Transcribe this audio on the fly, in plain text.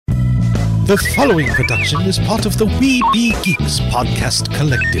The following production is part of the We Be Geeks podcast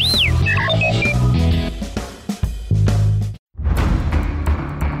collective.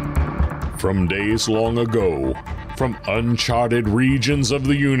 From days long ago, from uncharted regions of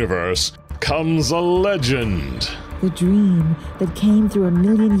the universe, comes a legend. The dream that came through a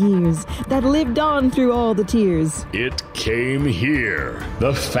million years, that lived on through all the tears. It came here,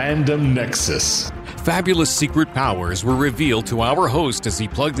 the Fandom Nexus. Fabulous secret powers were revealed to our host as he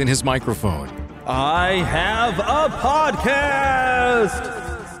plugged in his microphone. I have a podcast!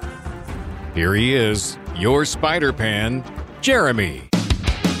 Here he is, your Spider-Pan, Jeremy.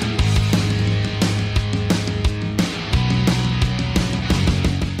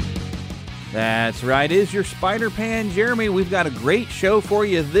 That's right, it is your Spider-Pan, Jeremy. We've got a great show for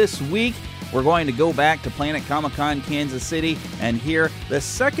you this week. We're going to go back to Planet Comicon, Kansas City, and hear the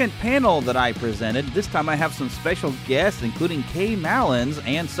second panel that I presented. This time I have some special guests, including Kay Mallins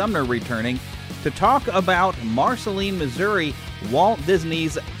and Sumner returning, to talk about Marceline, Missouri, Walt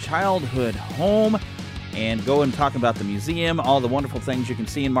Disney's childhood home, and go and talk about the museum, all the wonderful things you can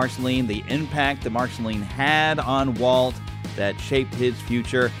see in Marceline, the impact that Marceline had on Walt that shaped his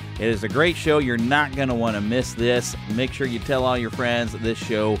future. It is a great show. You're not going to want to miss this. Make sure you tell all your friends that this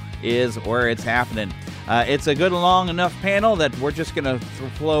show is where it's happening. It's a good, long enough panel that we're just going to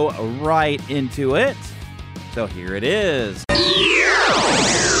flow right into it. So here it is.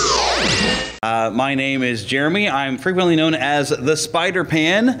 My name is Jeremy. I'm frequently known as the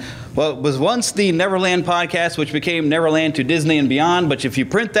Spider-Pan. Well, it was once the Neverland podcast, which became Neverland to Disney and Beyond. But if you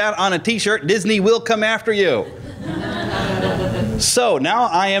print that on a t-shirt, Disney will come after you. So now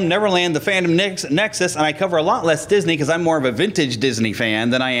I am Neverland, the Fandom Nexus, and I cover a lot less Disney because I'm more of a vintage Disney fan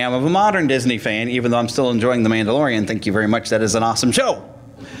than I am of a modern Disney fan, even though I'm still enjoying The Mandalorian. Thank you very much. That is an awesome show.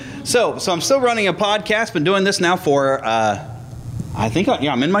 So I'm still running a podcast. Been doing this now for, I'm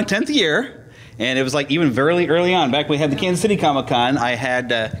in my 10th year. And it was like even very early on, back when we had the Kansas City Comic-Con, I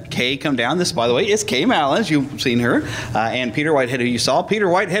had Kay come down. This, by the way, is Kay Mallins. You've seen her. And Peter Whitehead, who you saw. Peter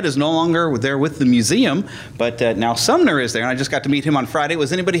Whitehead is no longer there with the museum, but now Sumner is there. And I just got to meet him on Friday.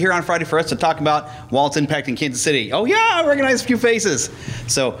 Was anybody here on Friday for us to talk about Walt's impact in Kansas City? Oh, yeah, I recognize a few faces.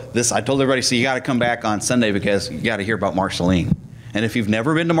 So I told everybody, so you got to come back on Sunday because you got to hear about Marceline. And if you've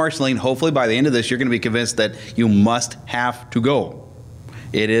never been to Marceline, hopefully by the end of this, you're going to be convinced that you must have to go.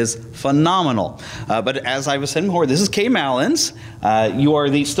 It is phenomenal. But as I was saying before, this is Kay Mallins. You are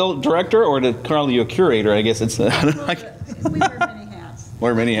the still director, or to call you a curator, I guess it's... We wear many hats.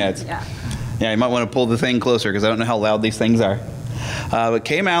 Wear many hats. Yeah. Yeah, you might want to pull the thing closer because I don't know how loud these things are. But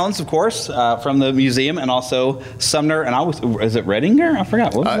Kay Mallins, of course, from the museum, and also Sumner, and is it Redinger? I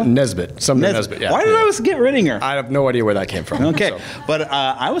forgot. What was it? Nesbitt. Sumner Nesbitt, yeah. Why did I always get Redinger? I have no idea where that came from. Okay, so. But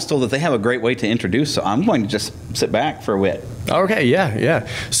I was told that they have a great way to introduce, so I'm going to just sit back for a bit. Okay, yeah.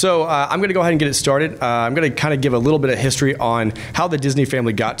 So I'm going to go ahead and get it started. I'm going to kind of give a little bit of history on how the Disney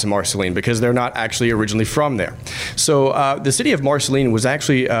family got to Marceline, because they're not actually originally from there. So the city of Marceline was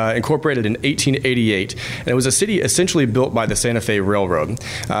actually incorporated in 1888, and it was a city essentially built by the Santa Fe Railroad.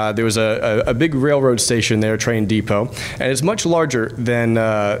 There was a big railroad station there, train depot, and it's much larger than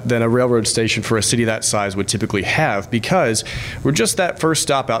a railroad station for a city that size would typically have, because we're just that first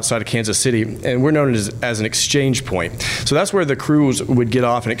stop outside of Kansas City, and we're known as an exchange point. So that's where the crews would get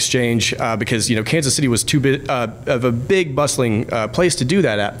off and exchange, because Kansas City was too big of a big bustling place to do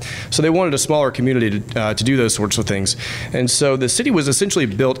that at. So they wanted a smaller community to do those sorts of things, and so the city was essentially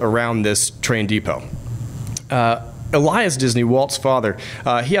built around this train depot. Elias Disney, Walt's father,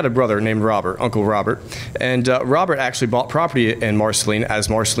 he had a brother named Robert, Uncle Robert, and Robert actually bought property in Marceline as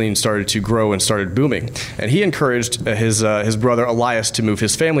Marceline started to grow and started booming. And he encouraged his brother Elias to move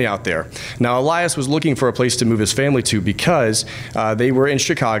his family out there. Now, Elias was looking for a place to move his family to because they were in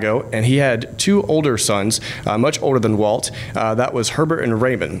Chicago, and he had two older sons, much older than Walt. That was Herbert and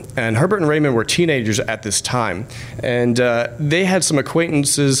Raymond. And Herbert and Raymond were teenagers at this time. And they had some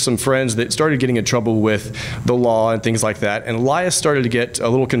acquaintances, some friends that started getting in trouble with the law and things like that. And Elias started to get a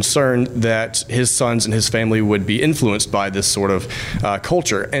little concerned that his sons and his family would be influenced by this sort of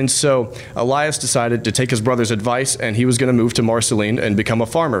culture. And so Elias decided to take his brother's advice, and he was going to move to Marceline and become a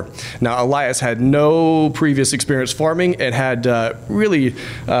farmer. Now, Elias had no previous experience farming and had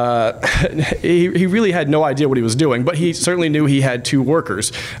he really had no idea what he was doing, but he certainly knew he had two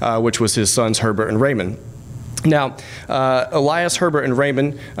workers, which was his sons, Herbert and Raymond. Now, Elias, Herbert, and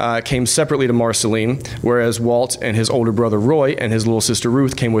Raymond came separately to Marceline, whereas Walt and his older brother Roy and his little sister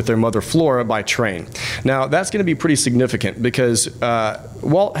Ruth came with their mother Flora by train. Now, that's going to be pretty significant because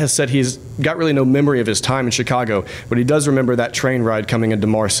Walt has said he's got really no memory of his time in Chicago, but he does remember that train ride coming into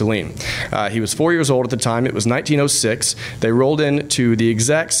Marceline. He was 4 years old at the time. It was 1906. They rolled into the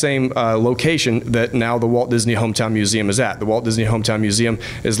exact same location that now the Walt Disney Hometown Museum is at. The Walt Disney Hometown Museum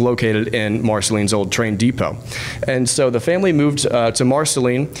is located in Marceline's old train depot. And so the family moved to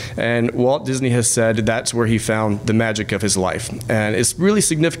Marceline, and Walt Disney has said that's where he found the magic of his life. And it's really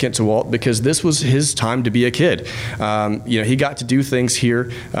significant to Walt because this was his time to be a kid. He got to do things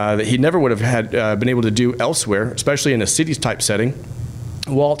here that he never would have had been able to do elsewhere, especially in a city-type setting.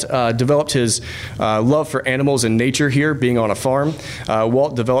 Walt developed his love for animals and nature here, being on a farm.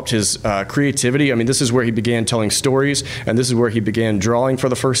 Walt developed his creativity. I mean, this is where he began telling stories, and this is where he began drawing for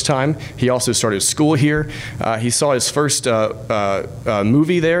the first time. He also started school here. He saw his first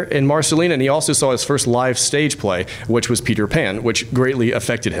movie there in Marceline, and he also saw his first live stage play, which was Peter Pan, which greatly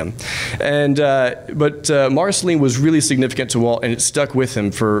affected him. And but Marceline was really significant to Walt, and it stuck with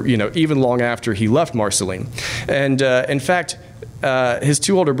him for even long after he left Marceline. And in fact, his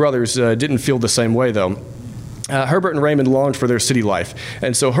two older brothers didn't feel the same way, though. Herbert and Raymond longed for their city life,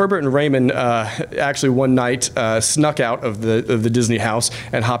 and so Herbert and Raymond actually one night snuck out of the Disney house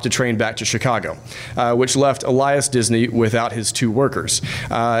and hopped a train back to Chicago, which left Elias Disney without his two workers.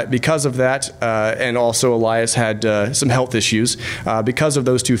 Because of that, and also Elias had some health issues, because of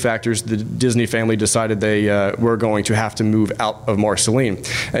those two factors, the Disney family decided they were going to have to move out of Marceline.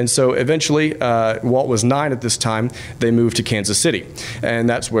 And so eventually, Walt was 9 at this time, they moved to Kansas City, and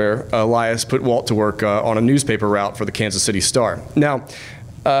that's where Elias put Walt to work on a newspaper route for the Kansas City Star. Now,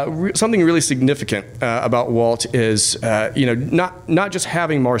 something really significant about Walt is, not just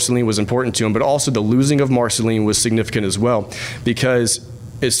having Marceline was important to him, but also the losing of Marceline was significant as well, because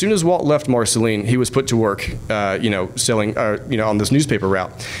as soon as Walt left Marceline, he was put to work, selling, on this newspaper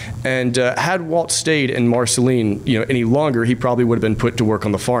route. And had Walt stayed in Marceline, any longer, he probably would have been put to work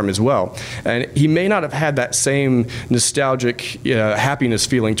on the farm as well. And he may not have had that same nostalgic happiness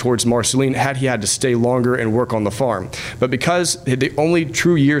feeling towards Marceline had he had to stay longer and work on the farm. But because the only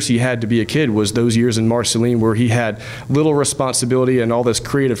true years he had to be a kid was those years in Marceline where he had little responsibility and all this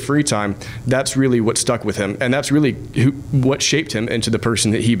creative free time, that's really what stuck with him. And that's really what shaped him into the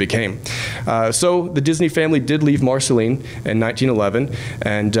person that he became. So the Disney family did leave Marceline in 1911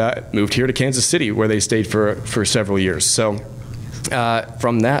 and moved here to Kansas City, where they stayed for several years. So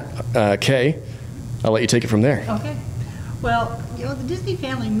from that, Kay, I'll let you take it from there. Okay. Well, the Disney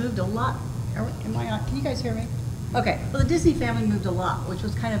family moved a lot. Am I on? Can you guys hear me? Okay. Well, the Disney family moved a lot, which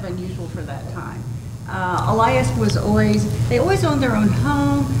was kind of unusual for that time. Elias they always owned their own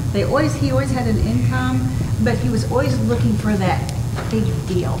home. He always had an income, but he was always looking for that big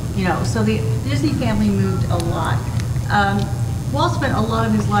deal, So the Disney family moved a lot. Walt spent a lot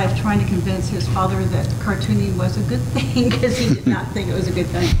of his life trying to convince his father that cartooning was a good thing because he did not think it was a good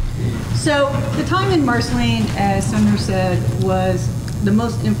thing. So the time in Marceline, as Sumner said, was the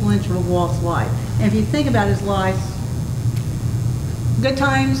most influential of Walt's life. And if you think about his life, good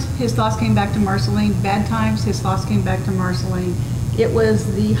times, his thoughts came back to Marceline. Bad times, his thoughts came back to Marceline. It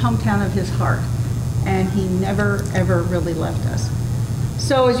was the hometown of his heart, and he never, ever really left us.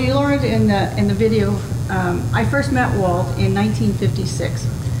 So as you learned in the video, I first met Walt in 1956.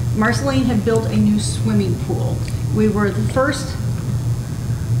 Marceline had built a new swimming pool. We were the first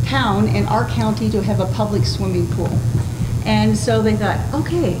town in our county to have a public swimming pool. And so they thought,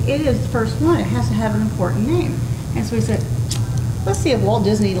 okay, it is the first one. It has to have an important name. And so we said, let's see if Walt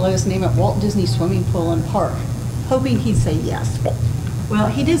Disney let us name it Walt Disney Swimming Pool and Park, hoping he'd say yes. Well,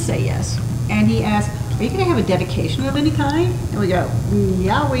 he did say yes. And he asked, are you going to have a dedication of any kind? And we go,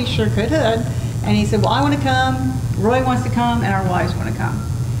 yeah, we sure could have. And he said, well, I want to come, Roy wants to come, and our wives want to come.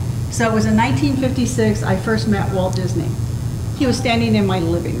 So it was in 1956 I first met Walt Disney. He was standing in my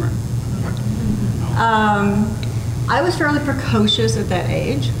living room. I was fairly precocious at that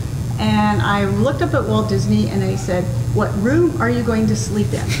age, and I looked up at Walt Disney and he said, what room are you going to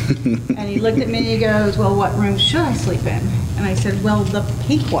sleep in? And he looked at me and he goes, well, what room should I sleep in? And I said, well, the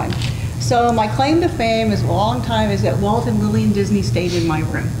pink one. So my claim to fame is a long time is that Walt and Lillian Disney stayed in my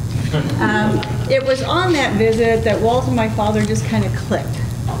room. It was on that visit that Walt and my father just kind of clicked.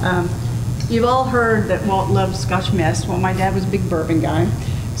 You've all heard that Walt loved Scotch Mist. Well, my dad was a big bourbon guy.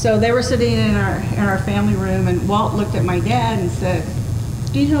 So they were sitting in our family room, and Walt looked at my dad and said,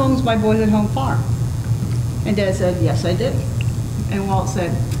 do you know who owns my Boys at Home farm? And Dad said, yes, I do. And Walt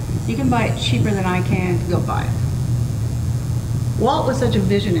said, you can buy it cheaper than I can, go buy it. Walt was such a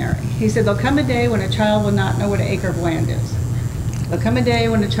visionary. He said, there'll come a day when a child will not know what an acre of land is. There'll come a day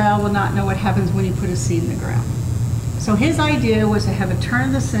when a child will not know what happens when you put a seed in the ground. So his idea was to have a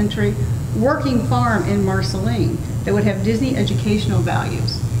turn-of-the-century working farm in Marceline that would have Disney educational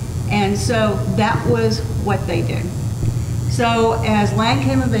values. And so that was what they did. So as land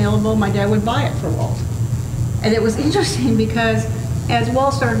came available, my dad would buy it for Walt. And it was interesting because as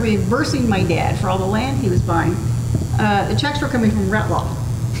Walt started reimbursing my dad for all the land he was buying, the checks were coming from Retlaw.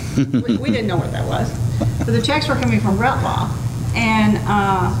 We didn't know what that was. But the checks were coming from Retlaw. And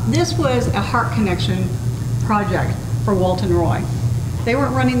this was a heart connection project for Walt and Roy. They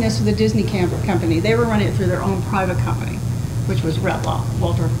weren't running this through the Disney company. They were running it through their own private company, which was Retlaw,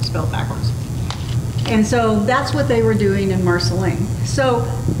 Walter spelled backwards. And so that's what they were doing in Marceline. So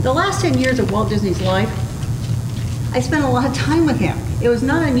the last 10 years of Walt Disney's life, I spent a lot of time with him. It was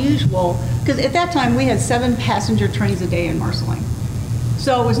not unusual, because at that time we had 7 passenger trains a day in Marceline.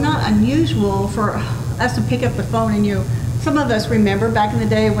 So it was not unusual for us to pick up the phone and some of us remember back in the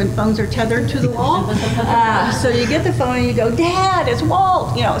day when phones are tethered to the wall. So you get the phone and you go, Dad, it's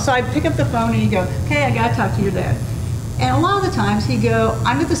Walt. So I'd pick up the phone and you go, okay, I gotta talk to your dad. And a lot of the times he'd go,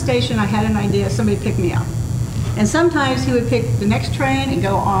 I'm at the station, I had an idea, somebody pick me up. And sometimes he would pick the next train and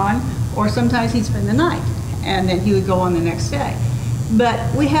go on, or sometimes he'd spend the night, and then he would go on the next day.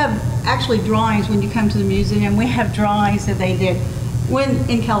 But we have actually drawings when you come to the museum, we have drawings that they did when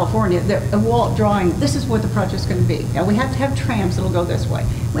in California, a Walt drawing, this is what the project's going to be. Now we have to have trams that'll go this way.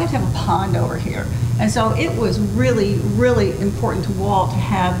 We have to have a pond over here. And so it was really, really important to Walt to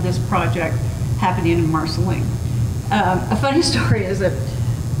have this project happening in Marceline. A funny story is that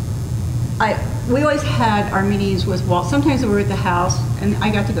we always had our meetings with Walt. Sometimes they were at the house, and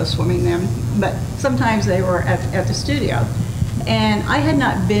I got to go swimming them, but sometimes they were at the studio. And I had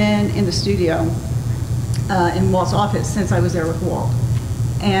not been in the studio in Walt's office since I was there with Walt.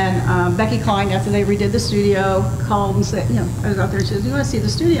 And Becky Klein, after they redid the studio, called and said, I was out there, she said, do you want to see the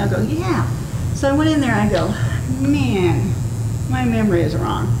studio? I go, yeah. So I went in there, I go, man, my memory is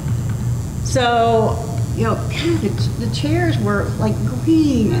wrong. So, kind of the chairs were like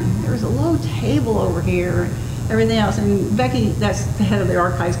green, and there was a low table over here, and everything else. And Becky, that's the head of the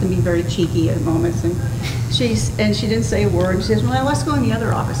archives, can be very cheeky at moments. And she didn't say a word. She says, well, let's go in the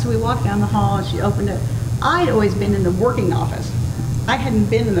other office. So we walked down the hall, and she opened it. I'd always been in the working office. I hadn't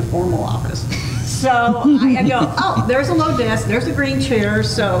been in the formal office. So I go, oh, there's a low desk, there's a green chair.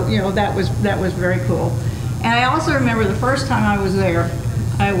 So, that was very cool. And I also remember the first time I was there,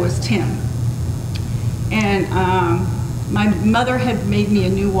 I was 10. And my mother had made me a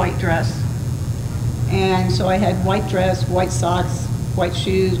new white dress. And so I had white dress, white socks, white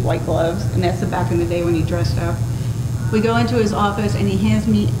shoes, white gloves, and that's the back in the day when he dressed up. We go into his office and he hands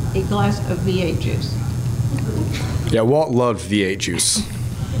me a glass of V8 juice. Yeah, Walt loved V8 juice.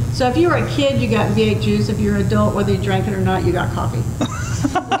 So if you were a kid, you got V8 juice. If you're an adult, whether you drank it or not, you got coffee.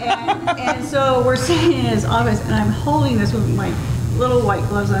 and so we're sitting in his office, and I'm holding this with my little white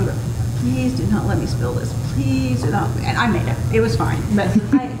gloves on. Please do not let me spill this. Please do not. And I made it. It was fine. But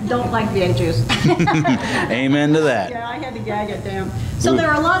I don't like V8 juice. Amen to that. Yeah, I had to gag it down. So there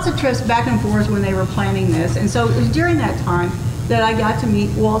were lots of trips back and forth when they were planning this. And so it was during that time that I got to meet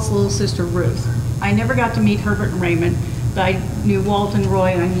Walt's little sister, Ruth. I never got to meet Herbert and Raymond, but I knew Walt and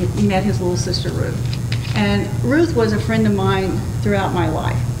Roy, and I met his little sister, Ruth. And Ruth was a friend of mine throughout my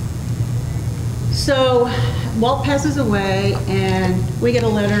life. So Walt passes away, and we get a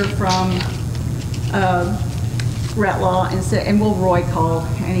letter from Retlaw, and Roy called,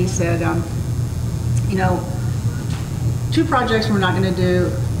 and he said, 2 projects we're not going to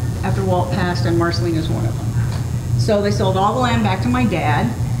do after Walt passed, and Marceline is one of them. So they sold all the land back to my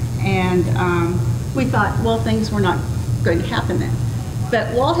dad, and we thought, well, things were not going to happen then.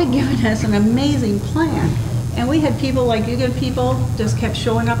 But Walt had given us an amazing plan, and we had people like you good people just kept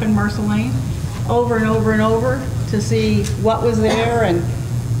showing up in Marceline over and over and over to see what was there and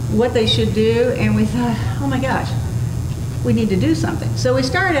what they should do, and we thought, oh my gosh, we need to do something. So we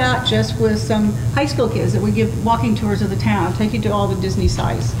started out just with some high school kids that would give walking tours of the town, take you to all the Disney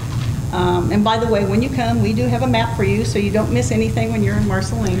sites. And by the way, when you come, we do have a map for you so you don't miss anything when you're in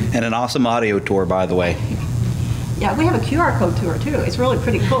Marceline. And an awesome audio tour, by the way. Yeah, we have a QR code tour too. It's really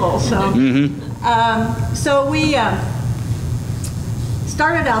pretty cool. So, so we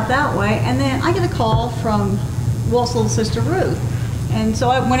started out that way, and then I get a call from Walt's little sister, Ruth. And so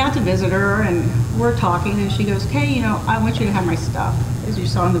I went out to visit her, and we're talking, and she goes, hey, I want you to have my stuff, as you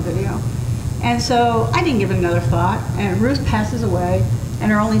saw in the video. And so I didn't give it another thought, and Ruth passes away,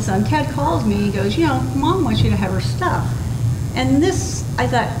 and her only son, Ted, calls me. He goes, Mom wants you to have her stuff. And this, I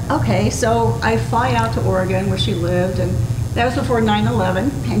thought, okay, so I fly out to Oregon, where she lived, and That was before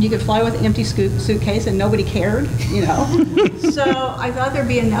 9/11, and you could fly with an empty suitcase and nobody cared, you know. So I thought there'd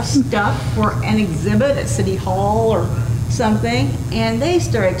be enough stuff for an exhibit at City Hall or something, and they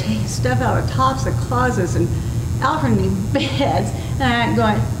started taking stuff out of tops of closets and out from the beds, and I'm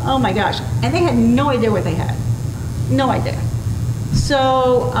going, oh my gosh. And they had no idea what they had. No idea.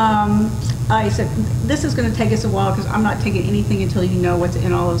 So I said, this is going to take us a while because I'm not taking anything until you know what's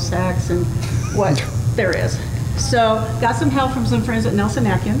in all those sacks and what there is. So got some help from some friends at Nelson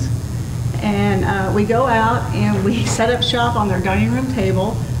Atkins, and we go out and we set up shop on their dining room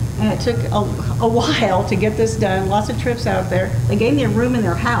table, and it took a while to get this done, lots of trips out there. They gave me a room in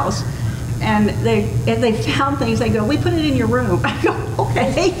their house, and they found things. They go, we put it in your room. I go,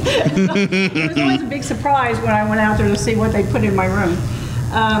 okay. So it was always a big surprise when I went out there to see what they put in my room.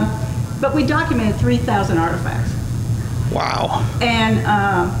 But we documented 3,000 artifacts. Wow. And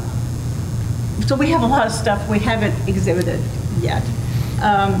so we have a lot of stuff we haven't exhibited yet.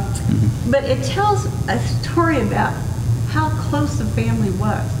 But it tells a story about how close the family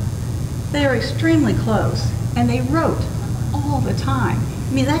was. They are extremely close, and they wrote all the time.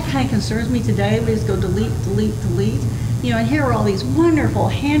 I mean, that kind of concerns me today. We just go delete, delete, delete. You know, and here are all these wonderful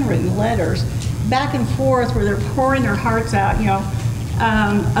handwritten letters back and forth where they're pouring their hearts out, you know,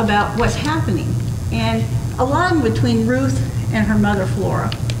 about what's happening. And a lot of them between Ruth and her mother, Flora.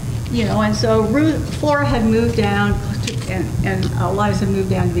 You know, and so Flora had moved down, and Eliza moved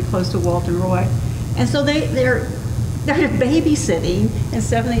down to be close to Walt and Roy. And so they're babysitting and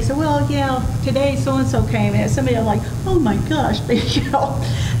stuff, and they said, well, yeah, today so-and-so came, and somebody was like, oh my gosh, you know.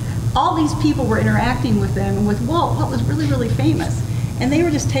 All these people were interacting with them, and with Walt was really, really famous. And they were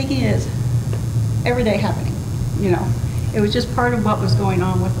just taking it as everyday happening, you know. It was just part of what was going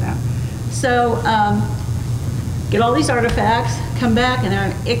on with them. So, get all these artifacts, come back,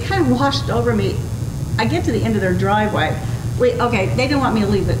 and it kind of washed over me. I get to the end of their driveway. Okay, they didn't want me to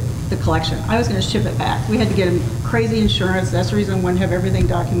leave the collection. I was going to ship it back. We had to get them crazy insurance. That's the reason I wanted to have everything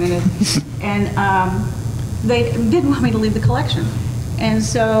documented. And they didn't want me to leave the collection. And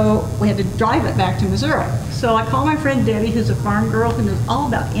so we had to drive it back to Missouri. So I called my friend Debbie, who's a farm girl, who knows all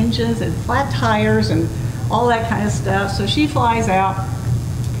about engines and flat tires and all that kind of stuff. So she flies out,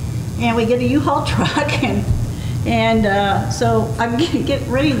 and we get a U-Haul truck, and so I'm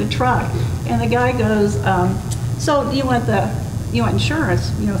getting ready the truck, and the guy goes, so you want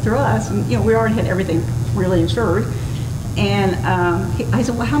insurance, you know, through us? And you know, we already had everything really insured. And I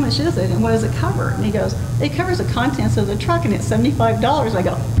said, well, how much is it, and what does it cover? And he goes, it covers the contents of the truck, and it's $75. I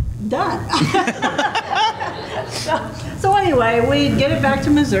go, done. So anyway, we get it back to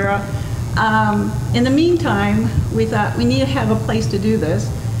Missouri. In the meantime, we thought we need to have a place to do this.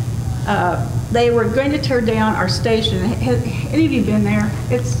 They were going to tear down our station. Have any of you been there?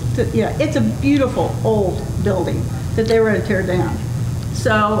 It's a beautiful old building that they were going to tear down.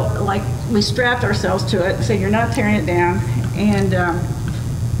 So, like, we strapped ourselves to it, said, you're not tearing it down, and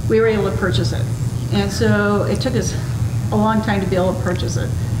we were able to purchase it. And so it took us a long time to be able to purchase it.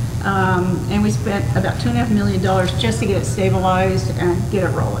 And we spent about $2.5 million just to get it stabilized and get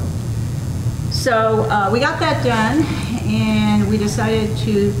it rolling. So we got that done, and we decided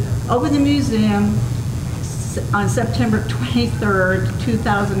to open the museum on September 23rd,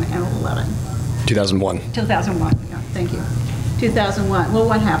 2011. 2001. 2001, yeah, thank you. 2001. Well,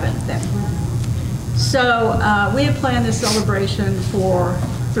 what happened then? So we had planned this celebration for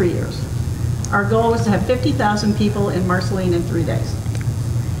 3 years. Our goal was to have 50,000 people in Marceline in 3 days.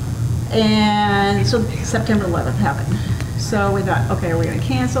 And so September 11th happened. So we thought, okay, are we going to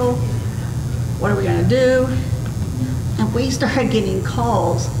cancel? What are we going to do? And we started getting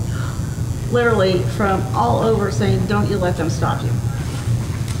calls literally from all over saying, don't you let them stop you.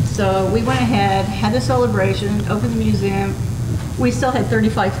 So we went ahead, had the celebration, opened the museum. We still had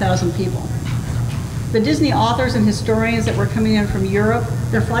 35,000 people. The Disney authors and historians that were coming in from Europe,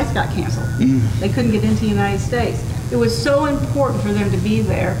 their flights got canceled. They couldn't get into the United States. It was so important for them to be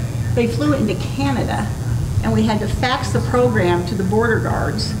there. They flew into Canada, and we had to fax the program to the border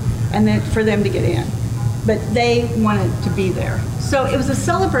guards and then for them to get in. But they wanted to be there. So it was a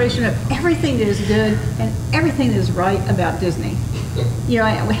celebration of everything that is good and everything that is right about Disney. You know,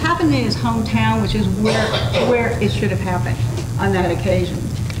 it happened in his hometown, which is where it should have happened on that occasion.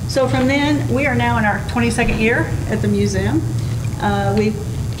 So from then, we are now in our 22nd year at the museum. We've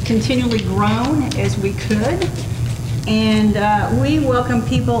continually grown as we could, and we welcome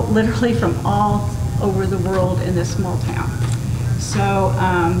people literally from all over the world in this small town. So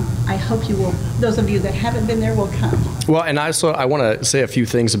I hope you will, those of you that haven't been there will come. Well, and I want to say a few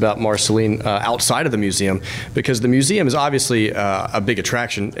things about Marceline outside of the museum, because the museum is obviously a big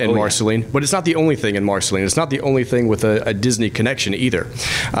attraction in Marceline, but it's not the only thing in Marceline. It's not the only thing with a Disney connection either.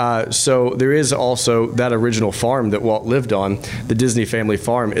 So there is also that original farm that Walt lived on. The Disney Family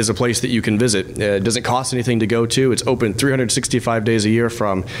Farm is a place that you can visit. It doesn't cost anything to go to. It's open 365 days a year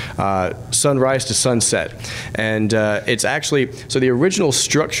from sunrise to sunset. And it's actually, so the original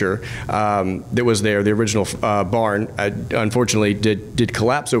structure that was there, the original barn, unfortunately did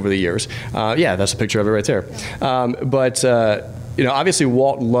collapse over the years. Yeah, that's a picture of it right there. But obviously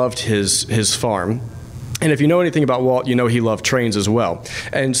Walt loved his farm. And if you know anything about Walt, you know he loved trains as well.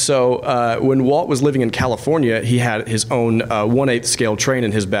 And so when Walt was living in California, he had his own 1/8 scale train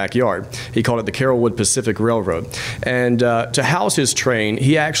in his backyard. He called it the Carrollwood Pacific Railroad. And to house his train,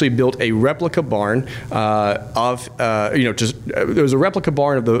 he actually built a replica barn there was a replica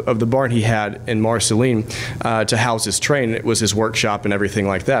barn of the barn he had in Marceline to house his train. It was his workshop and everything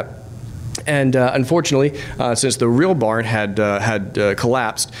like that. And unfortunately, since the real barn had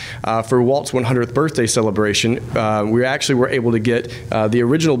collapsed, for Walt's 100th birthday celebration, we actually were able to get the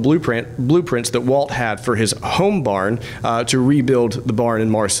original blueprints that Walt had for his home barn to rebuild the barn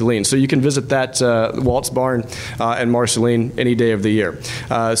in Marceline. So you can visit that Walt's barn in Marceline any day of the year.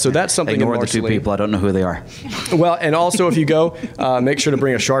 So that's something. Ignore in the two people. I don't know who they are. Well, and also if you go, make sure to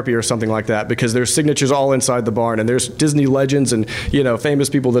bring a Sharpie or something like that, because there's signatures all inside the barn, and there's Disney legends and famous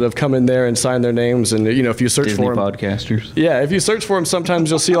people that have come in there and sign their names, and if you search Disney for them, podcasters. Yeah, if you search for them, sometimes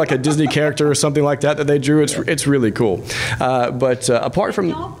you'll see like a Disney character or something like that they drew. It's really cool. But apart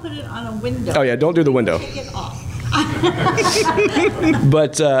from, Don't put it on a window. Oh yeah, don't do the window. Take it off.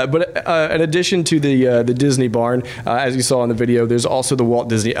 But in addition to the Disney barn, as you saw in the video, there's also the Walt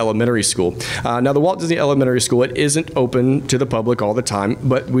Disney Elementary School. Now, the Walt Disney Elementary School, it isn't open to the public all the time,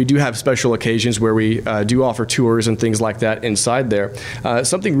 but we do have special occasions where we do offer tours and things like that inside there.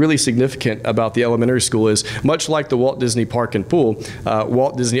 Something really significant about the elementary school is, much like the Walt Disney Park and Pool,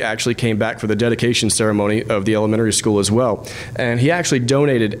 Walt Disney actually came back for the dedication ceremony of the elementary school as well. And he actually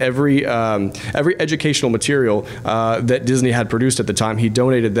donated every educational material that Disney had produced at the time. He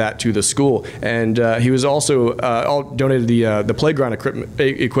donated that to the school, and he was also donated the playground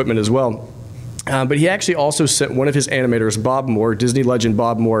equipment as well. But he actually also sent one of his animators, Bob Moore, Disney legend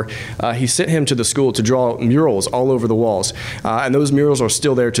Bob Moore. He sent him to the school to draw murals all over the walls, and those murals are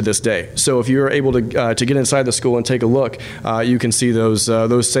still there to this day. So if you're able to get inside the school and take a look, you can see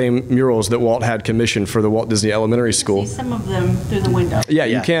those same murals that Walt had commissioned for the Walt Disney Elementary School. See some of them through the window. Yeah,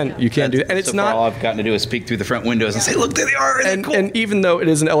 you can do that, and it's not. All I've gotten to do is peek through the front windows and say, "Look, there they are." Isn't it cool? And even though it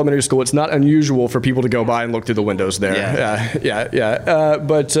is an elementary school, it's not unusual for people to go by and look through the windows there.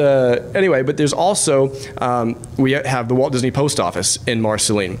 But anyway, but there's also, we have the Walt Disney Post Office in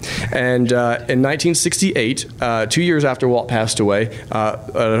Marceline. And in 1968, 2 years after Walt passed away,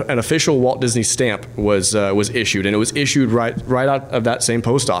 an official Walt Disney stamp was issued, and it was issued right out of that same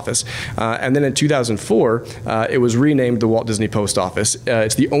post office. And then in 2004, it was renamed the Walt Disney Post Office.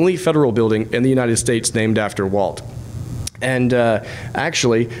 It's the only federal building in the United States named after Walt. And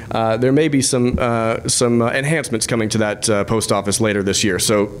actually, there may be some enhancements coming to that post office later this year.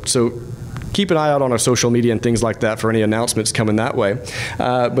 So keep an eye out on our social media and things like that for any announcements coming that way.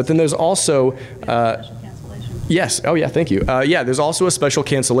 But then there's also. Yes. Oh, yeah. Thank you. There's also a special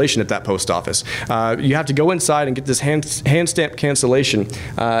cancellation at that post office. You have to go inside and get this hand stamp cancellation,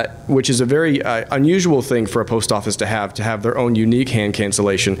 which is a very unusual thing for a post office to have their own unique hand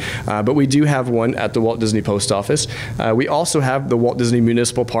cancellation. But we do have one at the Walt Disney Post Office. We also have the Walt Disney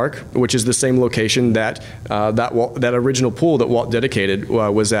Municipal Park, which is the same location that original pool that Walt dedicated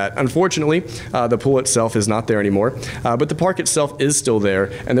was at. Unfortunately, the pool itself is not there anymore, but the park itself is still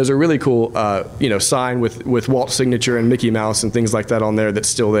there, and there's a really cool sign with Walt's signature and Mickey Mouse and things like that on there that's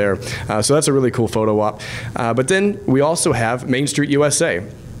still there. So that's a really cool photo op. But then we also have Main Street USA.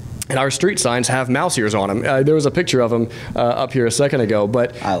 And our street signs have mouse ears on them. There was a picture of them up here a second ago,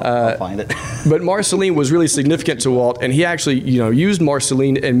 but I'll find it. But Marceline was really significant to Walt, and he actually, used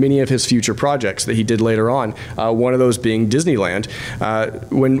Marceline in many of his future projects that he did later on. One of those being Disneyland.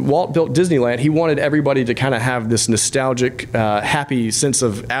 When Walt built Disneyland, he wanted everybody to kind of have this nostalgic, happy sense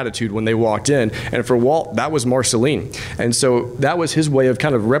of attitude when they walked in, and for Walt, that was Marceline, and so that was his way of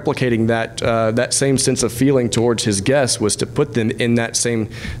kind of replicating that same sense of feeling towards his guests, was to put them in that same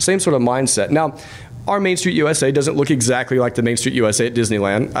sort of mindset. Now, our Main Street USA doesn't look exactly like the Main Street USA at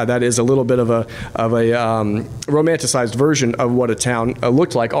Disneyland. That is a little bit of a romanticized version of what a town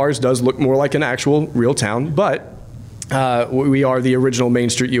looked like. Ours does look more like an actual real town, but We are the original Main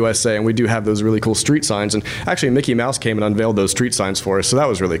Street USA, and we do have those really cool street signs. And actually, Mickey Mouse came and unveiled those street signs for us, so that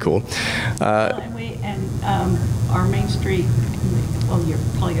was really cool. Our Main Street. Well, you're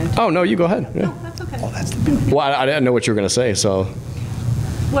probably going to. Oh no, you go ahead. Yeah. No, that's okay. Oh, that's the Well, I didn't know what you were going to say, so.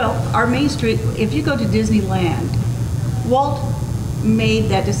 Well, our Main Street. If you go to Disneyland, Walt made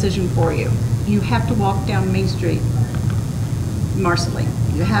that decision for you. You have to walk down Main Street, Marceline.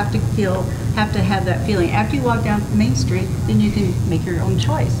 You have to have that feeling. After you walk down Main Street, then you can make your own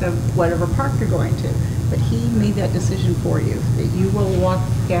choice of whatever park you're going to. But he made that decision for you, that you will walk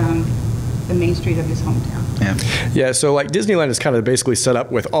down the Main Street of his hometown. Yeah, so like Disneyland is kind of basically set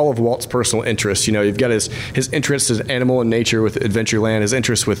up with all of Walt's personal interests. You know, you've got his interests as animal and nature with Adventureland, his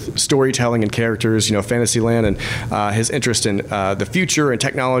interests with storytelling and characters, you know, Fantasyland, and his interest in the future and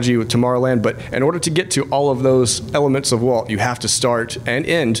technology with Tomorrowland. But in order to get to all of those elements of Walt, you have to start and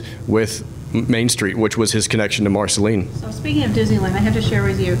end with Main Street, which was his connection to Marceline. So speaking of Disneyland, I have to share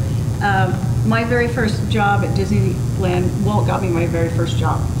with you, my very first job at Disneyland, Walt got me my very first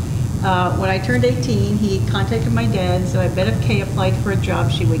job. When I turned 18, he contacted my dad, so I bet if Kay applied for a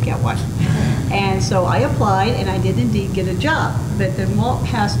job, she would get one. And so I applied, and I did indeed get a job. But then Walt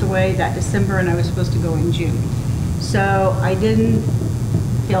passed away that December, and I was supposed to go in June. So I didn't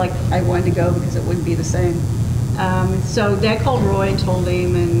feel like I wanted to go because it wouldn't be the same. So Dad called Roy and told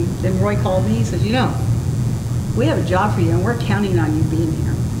him, and then Roy called me. He said, you know, we have a job for you, and we're counting on you being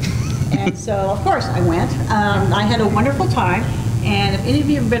here. And so, of course, I went. I had a wonderful time. And if any of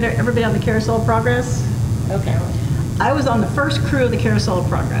you have ever been on the Carousel of Progress, okay. I was on the first crew of the Carousel of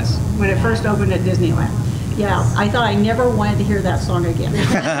Progress when it first opened at Disneyland. Yeah, I thought I never wanted to hear that song again.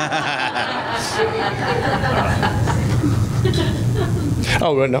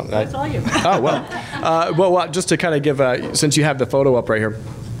 Oh, well, no. That's all you. Oh, well. Well, just to kind of give, since you have the photo up right here.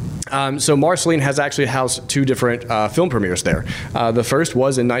 So Marceline has actually housed two different film premieres there. The first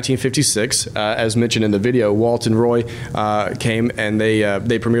was in 1956, as mentioned in the video. Walt and Roy came and they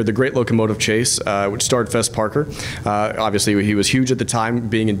premiered The Great Locomotive Chase, which starred Fess Parker. Obviously, he was huge at the time,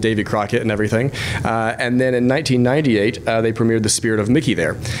 being in Davy Crockett and everything. And then in 1998, they premiered The Spirit of Mickey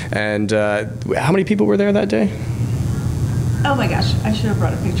there. And how many people were there that day? Oh my gosh, I should have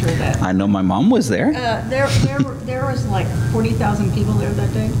brought a picture of that. I know my mom was there. There was like 40,000 people there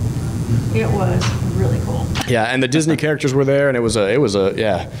that day. It was really cool. Yeah, and the Disney characters were there, and it was a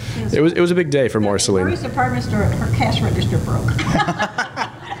big day for Marceline. Mary's department store, her cash register broke.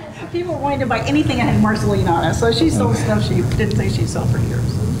 People wanted to buy anything that had Marceline on it, so she sold stuff she didn't think she'd sell for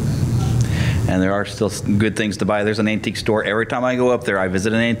years. And there are still good things to buy. There's an antique store. Every time I go up there, I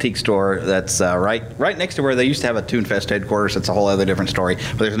visit an antique store that's right next to where they used to have a Toon Fest headquarters. That's a whole other different story.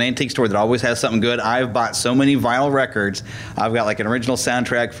 But there's an antique store that always has something good. I've bought so many vinyl records. I've got like an original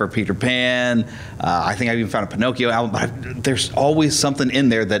soundtrack for Peter Pan. I think I've even found a Pinocchio album. But there's always something in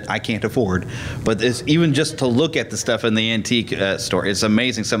there that I can't afford. But it's even just to look at the stuff in the antique store, it's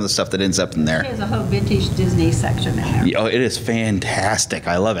amazing some of the stuff that ends up in there. She has a whole vintage Disney section in there. Oh, it is fantastic.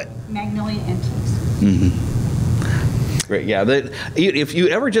 I love it. Magnolia Antiques. Mm-hmm. Great, yeah. If you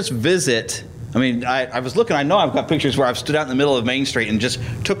ever just visit, I mean, I was looking, I know I've got pictures where I've stood out in the middle of Main Street and just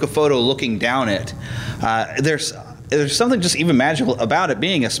took a photo looking down it. There's something just even magical about it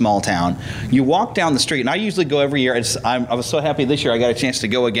being a small town. You walk down the street, and I usually go every year. I was so happy this year I got a chance to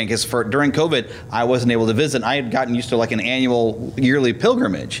go again because during COVID, I wasn't able to visit. I had gotten used to like an annual yearly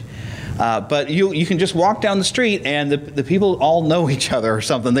pilgrimage. But you can just walk down the street, and the people all know each other or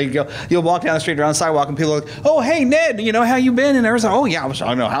something. You'll walk down the street or on the sidewalk, and people are like, "Oh, hey, Ned, you know how you been?" And everyone's like, "Oh, yeah, I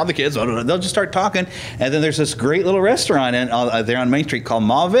don't know how the kids." They'll just start talking, and then there's this great little restaurant there on Main Street called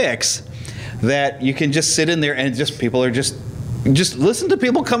Ma Vic's that you can just sit in there, and people are just listen to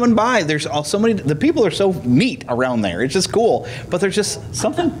people coming by. There's so many. The people are so neat around there. It's just cool, but there's just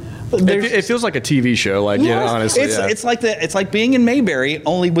something. It feels like a TV show, like, yes, you know, honestly. It's like being in Mayberry,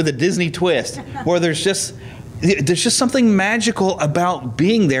 only with a Disney twist, where there's just something magical about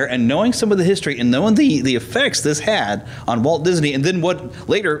being there and knowing some of the history and knowing the effects this had on Walt Disney, and then what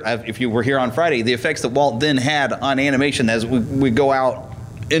later, if you were here on Friday, the effects that Walt then had on animation as we go out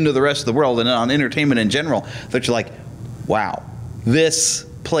into the rest of the world and on entertainment in general, that you're like, wow, this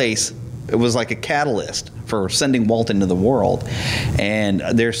place, it was like a catalyst for sending Walt into the world. And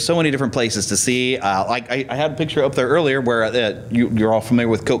there's so many different places to see. Like I had a picture up there earlier where you're all familiar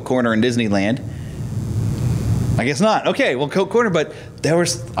with Coke Corner in Disneyland. I guess not. Okay, well, Coke Corner, but there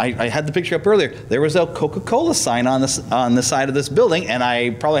was, I had the picture up earlier. There was a Coca-Cola sign on the side of this building, and I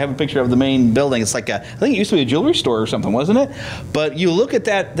probably have a picture of the main building. It's like I think it used to be a jewelry store or something, wasn't it? But you look at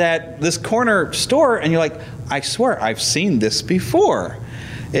this corner store, and you're like, I swear I've seen this before.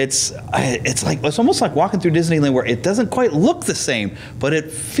 It's almost like walking through Disneyland, where it doesn't quite look the same, but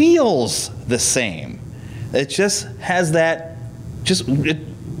it feels the same. It just has that.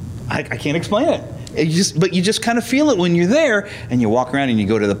 I can't explain it. But you just kind of feel it when you're there, and you walk around and you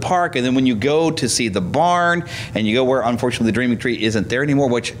go to the park, and then when you go to see the barn, and you go where unfortunately the Dreaming Tree isn't there anymore.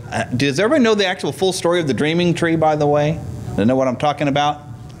 Which does everybody know the actual full story of the Dreaming Tree? By the way, they know what I'm talking about.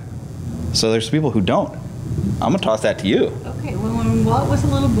 So there's people who don't. I'm gonna toss that to you. Okay. Well, when Walt was a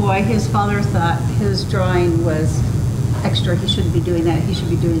little boy, his father thought his drawing was extra. He shouldn't be doing that. He should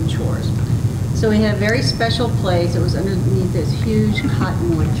be doing chores. So he had a very special place. It was underneath this huge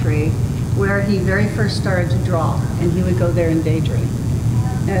cottonwood tree, where he very first started to draw, and he would go there and daydream.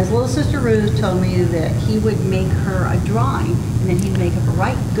 Now, his little sister Ruth told me that he would make her a drawing, and then he'd make up a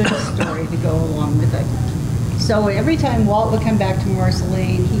right good story to go along with it. So every time Walt would come back to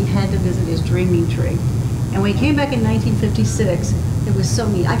Marceline, he had to visit his Dreaming Tree. And when he came back in 1956, it was so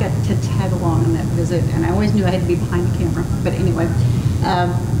neat. I got to tag along on that visit, and I always knew I had to be behind the camera. But anyway,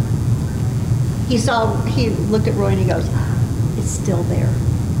 he looked at Roy and he goes, "It's still there."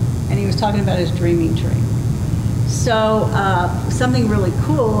 And he was talking about his Dreaming Tree. So something really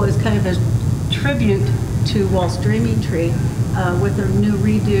cool is kind of a tribute to Walt's Dreaming Tree with their new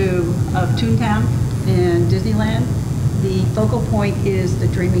redo of Toontown in Disneyland. The focal point is the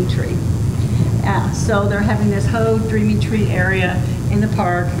Dreaming Tree. So they're having this whole Dreaming Tree area in the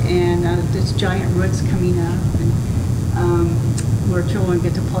park, and this giant roots coming up, and where children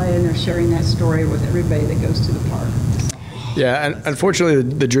get to play, and they're sharing that story with everybody that goes to the park. Yeah, and unfortunately,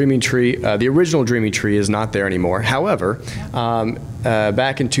 the Dreaming Tree, the original Dreaming Tree, is not there anymore. However,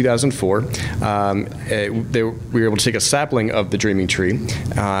 back in 2004, we were able to take a sapling of the Dreaming Tree,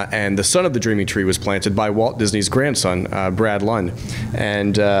 and the son of the Dreaming Tree was planted by Walt Disney's grandson, Brad Lund,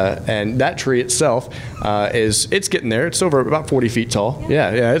 and that tree itself it's getting there. It's over about 40 feet tall.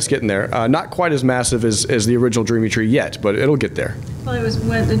 Yeah, it's getting there. Not quite as massive as the original Dreaming Tree yet, but it'll get there. Well, it was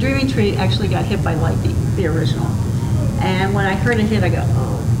when the Dreaming Tree actually got hit by lightning, the original. And when I heard it hit, I go,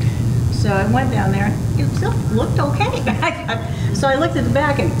 oh. So I went down there. It still looked okay. So I looked at the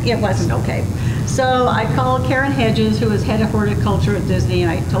back, and it wasn't okay. So I called Karen Hedges, who was head of horticulture at Disney,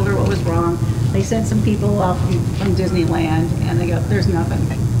 and I told her what was wrong. They sent some people off from Disneyland, and they go, there's nothing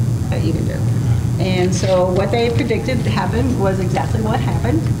that you can do. And so what they predicted happened was exactly what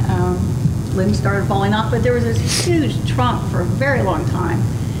happened. Limbs started falling off, but there was this huge trunk for a very long time.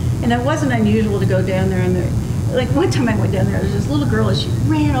 And it wasn't unusual to go down there, and like one time I went down there was this little girl, and she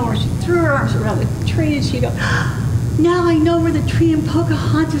ran over, she threw her arms around the tree, and she'd go, now I know where the tree in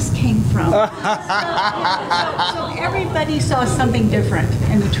Pocahontas came from. so everybody saw something different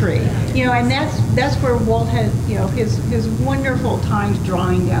in the tree. And that's where Walt had, his wonderful times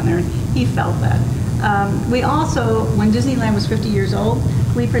drawing down there, and he felt that. We also, when Disneyland was 50 years old,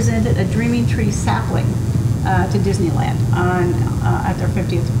 we presented a Dreaming Tree sapling to Disneyland at their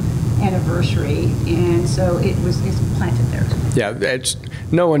 50th anniversary, and so it's planted there. Yeah,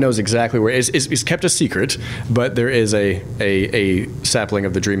 no one knows exactly where. It's kept a secret, but there is a sapling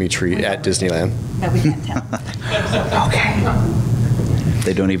of the Dreaming Tree at Disneyland. That we can't tell. Okay.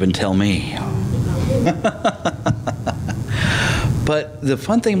 They don't even tell me. But the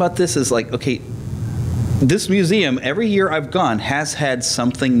fun thing about this is, like, okay, this museum, every year I've gone, has had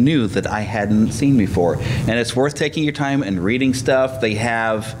something new that I hadn't seen before. And it's worth taking your time and reading stuff. They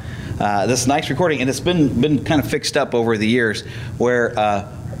have this nice recording, and it's been kind of fixed up over the years, where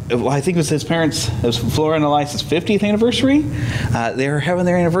I think it was his parents, it was Flora and Eliza's 50th anniversary. They were having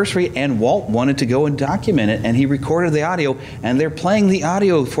their anniversary, and Walt wanted to go and document it, and he recorded the audio, and they're playing the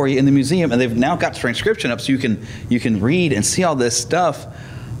audio for you in the museum, and they've now got transcription up so you can read and see all this stuff.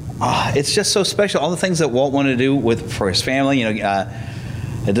 It's just so special. All the things that Walt wanted to do for his family,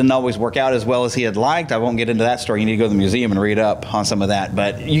 it didn't always work out as well as he had liked. I won't get into that story. You need to go to the museum and read up on some of that.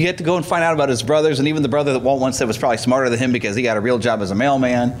 But you get to go and find out about his brothers, and even the brother that Walt once said was probably smarter than him because he got a real job as a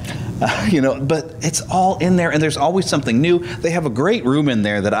mailman. But it's all in there, and there's always something new. They have a great room in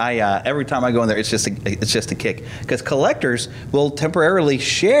there that every time I go in there, it's just a kick, because collectors will temporarily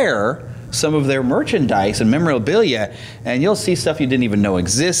share some of their merchandise and memorabilia, and you'll see stuff you didn't even know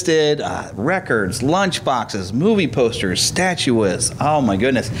existed, records, lunch boxes, movie posters, statuettes. Oh my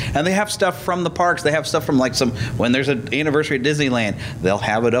goodness. And they have stuff from the parks. They have stuff from when there's an anniversary at Disneyland, they'll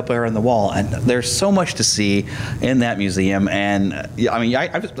have it up there on the wall. And there's so much to see in that museum. And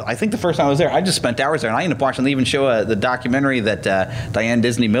I think the first time I was there, I just spent hours there, and I ended up watching. They even show the documentary that Diane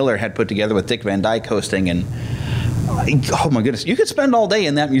Disney Miller had put together with Dick Van Dyke hosting. And oh my goodness, you could spend all day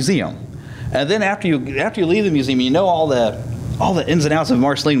in that museum. And then after you leave the museum, you know all the ins and outs of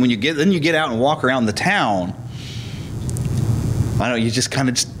Marceline. When you get out and walk around the town, I know, you just kind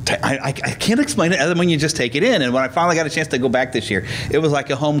of, I can't explain it other than when you just take it in. And when I finally got a chance to go back this year, it was like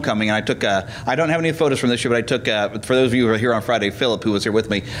a homecoming. And I took, I don't have any photos from this year, but I took, for those of you who were here on Friday, Philip, who was here with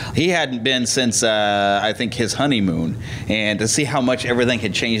me, he hadn't been since, I think, his honeymoon. And to see how much everything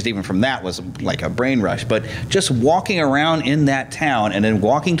had changed even from that was like a brain rush. But just walking around in that town and then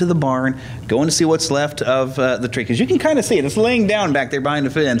walking to the barn, going to see what's left of the tree, because you can kind of see it. It's laying down back there behind the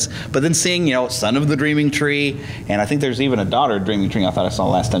fence, but then seeing, son of the dreaming tree, and I think there's even a daughter dreaming tree I thought I saw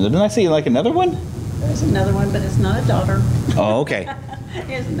last time. Didn't I see like another one? There's another one, but it's not a daughter. Oh, okay.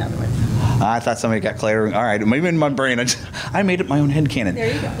 Here's another one. I thought somebody got clear. All right, maybe in my brain, I made up my own headcanon.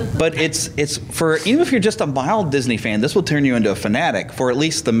 There you go. But it's for, even if you're just a mild Disney fan, this will turn you into a fanatic for at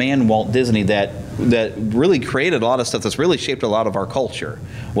least the man Walt Disney that really created a lot of stuff that's really shaped a lot of our culture.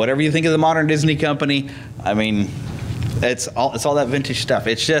 Whatever you think of the modern Disney company, I mean, it's all that vintage stuff.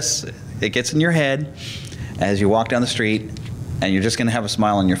 It's just, it gets in your head as you walk down the street, and you're just going to have a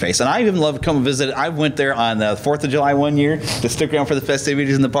smile on your face. And I even love to come and visit. I went there on the 4th of July one year to stick around for the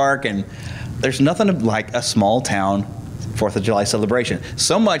festivities in the park, and there's nothing like a small town 4th of July celebration.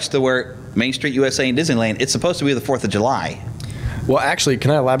 So much to where Main Street USA and Disneyland, it's supposed to be the 4th of July. Well, actually,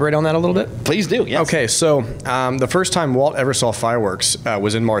 can I elaborate on that a little bit? Please do, yes. Okay, so the first time Walt ever saw fireworks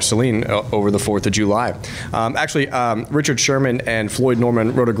was in Marceline over the 4th of July. Richard Sherman and Floyd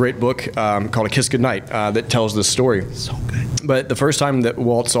Norman wrote a great book called A Kiss Goodnight that tells this story. So good. But the first time that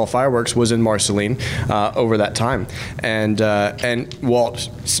Walt saw fireworks was in Marceline over that time. And Walt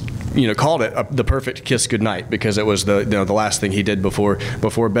called it the perfect kiss goodnight because it was the last thing he did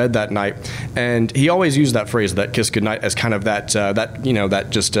before bed that night. And he always used that phrase, that kiss goodnight, as kind of that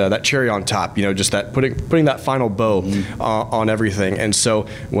cherry on top, just that putting that final bow on everything. And so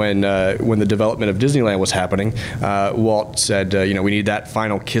when the development of Disneyland was happening, Walt said, we need that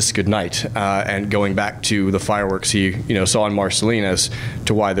final kiss goodnight, and going back to the fireworks he saw in Marceline as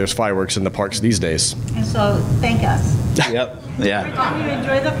to why there's fireworks in the parks these days. And so, thank us. Yep. Yeah. Every time you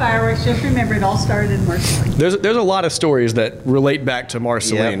enjoy the fireworks, just remember it all started in Marceline. There's a lot of stories that relate back to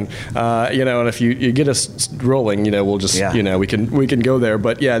Marceline, and if you get us rolling, we'll just we can go there.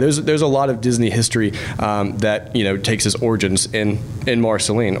 But yeah, there's a lot of Disney history that takes its origins in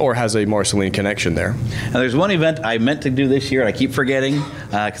Marceline or has a Marceline connection there. Now, there's one event I meant to do this year, and I keep forgetting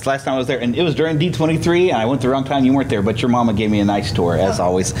because last time I was there, and it was during D23, and I went the wrong time. You weren't there, but your mama gave me a nice tour as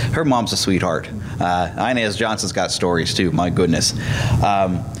always. Her mom's a sweetheart. Inez Johnson's got stories too. My goodness.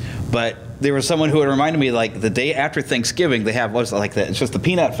 But there was someone who had reminded me, like, the day after Thanksgiving, they have, it's just the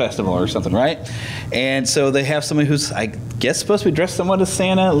Peanut Festival or something, right? And so they have someone who's, I guess, supposed to be dressed somewhat as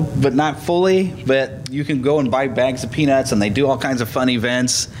Santa, but not fully. But you can go and buy bags of peanuts, and they do all kinds of fun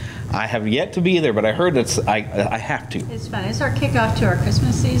events. I have yet to be there, but I heard I have to. It's fun. It's our kickoff to our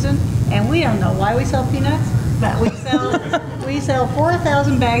Christmas season, and we don't know why we sell peanuts, but we sell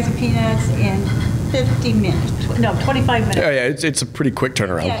 4,000 bags of peanuts in 50 minutes. 25 minutes. Yeah, it's a pretty quick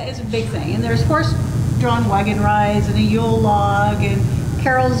turnaround. Yeah, it's a big thing. And there's horse-drawn wagon rides and a Yule log and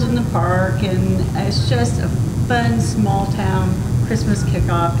carols in the park, and it's just a fun small-town Christmas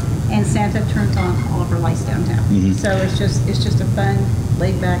kickoff. And Santa turns on all of our lights downtown. Mm-hmm. So it's just a fun,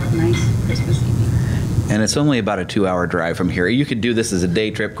 laid-back, nice Christmas evening. And it's only about a 2-hour drive from here. You could do this as a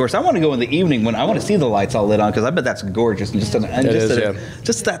day trip. Of course, I want to go in the evening when I want to see the lights all lit on, because I bet that's gorgeous. And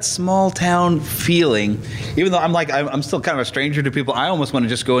just that small town feeling. Even though I'm still kind of a stranger to people, I almost want to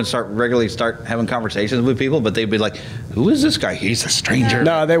just go and start having conversations with people. But they'd be like, "Who is this guy? He's a stranger."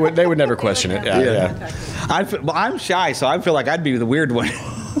 No, they would never question it. Yeah. I'm shy, so I feel like I'd be the weird one.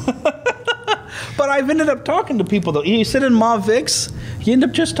 But I've ended up talking to people, though. You sit in Maw Vic's, you end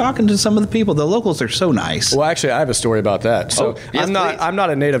up just talking to some of the people. The locals are so nice. Well, actually, I have a story about that. So yes, I'm not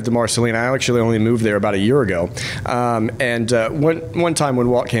a native to Marceline. I actually only moved there about a year ago. One time when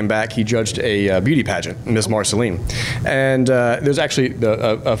Walt came back, he judged a beauty pageant, Miss Marceline. And there's actually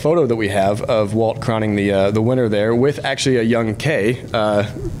a photo that we have of Walt crowning the winner there with actually a young Kay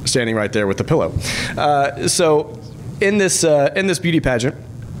standing right there with the pillow. So in this beauty pageant,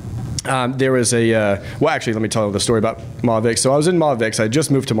 there was actually, let me tell you the story about Maw Vic. So I was in Maw Vic's. I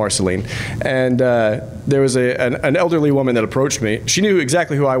just moved to Marceline, and there was an elderly woman that approached me. She knew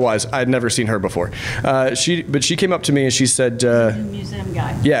exactly who I was. I had never seen her before. But she came up to me and she said, museum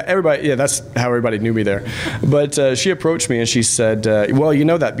guy. Yeah, everybody. Yeah, that's how everybody knew me there. But she approached me and she said, well,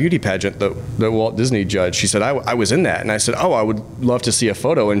 that beauty pageant that Walt Disney judged. She said, I was in that, and I said, oh, I would love to see a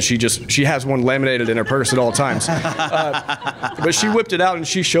photo. And she has one laminated in her purse at all times. But she whipped it out and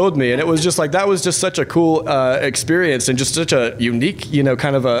she showed me. me. And it was just like, that was just such a cool experience and just such a unique,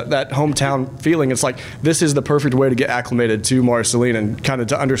 kind of that hometown feeling. It's like, this is the perfect way to get acclimated to Marceline and kind of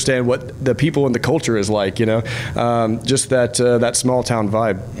to understand what the people and the culture is like, just that small town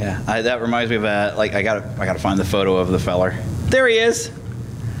vibe. Yeah, that reminds me of I gotta find the photo of the feller. There he is.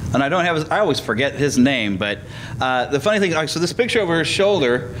 And I always forget his name, but the funny thing, so this picture over his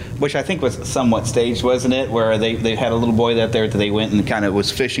shoulder, which I think was somewhat staged, wasn't it? Where they had a little boy that they went and kind of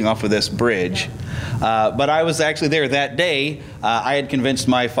was fishing off of this bridge. But I was actually there that day. I had convinced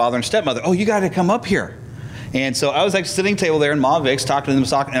my father and stepmother, you got to come up here. And so I was actually sitting at the table there in Ma Vic's talking to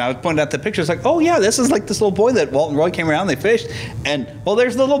them, and I was pointing out the pictures like, this is like this little boy that Walt and Roy came around, they fished, and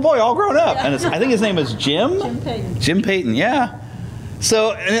there's the little boy all grown up. And I think his name is Jim? Jim Payton. Jim Payton, yeah.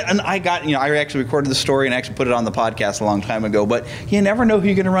 So, and I got, I actually recorded the story and actually put it on the podcast a long time ago, but you never know who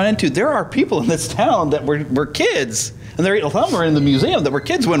you're going to run into. There are people in this town that were kids, and some are in the museum that were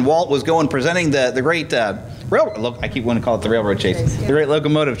kids when Walt was going presenting the great railroad, I keep wanting to call it the railroad chase, the great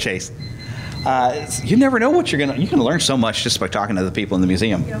locomotive chase. You never know what you can learn so much just by talking to the people in the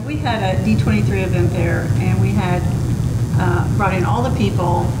museum. We had a D23 event there, and we had brought in all the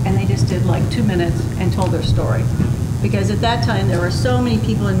people, and they just did like 2 minutes and told their story. Because at that time, there were so many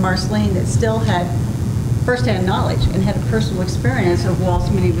people in Marceline that still had firsthand knowledge and had a personal experience of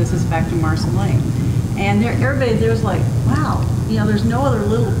Walt's many visits back to Marceline. And everybody there was like, wow, there's no other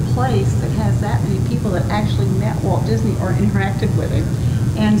little place that has that many people that actually met Walt Disney or interacted with him.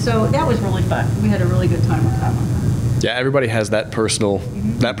 And so that was really fun. We had a really good time with that one. Yeah, everybody has that personal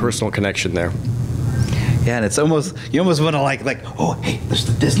connection there. Yeah, and it's you almost want to like, hey, there's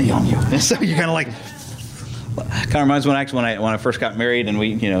the Disney on you. And so you kind of like. Kind of reminds me when I first got married, and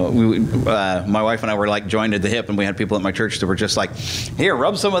my wife and I were like joined at the hip, and we had people at my church that were just like, here,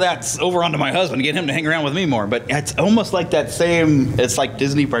 rub some of that over onto my husband, get him to hang around with me more. But it's almost like that same. It's like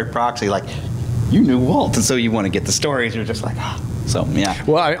Disney by proxy, like you knew Walt, and so you want to get the stories. You're just like, so yeah.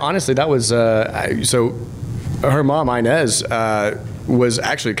 Well, honestly, that was so. Her mom Inez was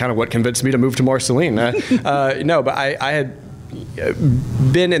actually kind of what convinced me to move to Marceline. No, but I had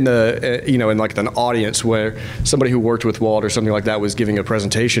been in the in like an audience where somebody who worked with Walt or something like that was giving a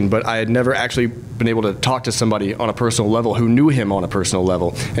presentation, but I had never actually been able to talk to somebody on a personal level who knew him on a personal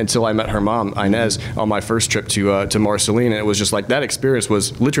level until I met her mom Inez on my first trip to Marceline, and it was just like that experience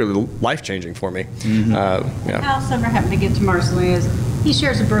was literally life-changing for me. How Summer happened to get to Marceline is he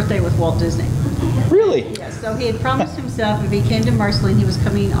shares a birthday with Walt Disney. Really? Yes. So he had promised himself if he came to Marceline, he was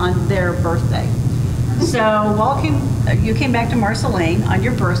coming on their birthday. So Walt you came back to Marceline on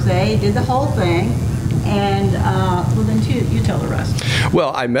your birthday, did the whole thing, and then you tell the rest.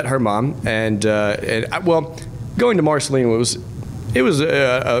 Well, I met her mom, and going to Marceline was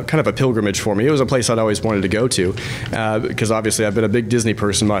a kind of a pilgrimage for me. It was a place I'd always wanted to go to because obviously I've been a big Disney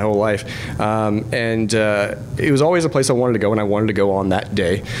person my whole life, and it was always a place I wanted to go, and I wanted to go on that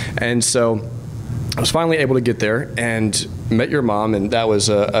day, and so I was finally able to get there and met your mom, and that was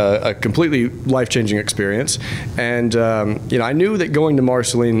a completely life-changing experience. And I knew that going to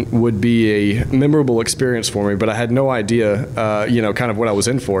Marceline would be a memorable experience for me, but I had no idea, kind of what I was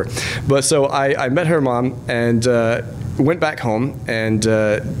in for. But so I met her mom and went back home, and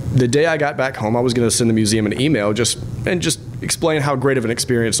the day I got back home, I was going to send the museum an email just explain how great of an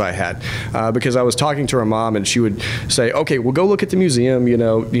experience I had, because I was talking to her mom, and she would say, "Okay, well, go look at the museum.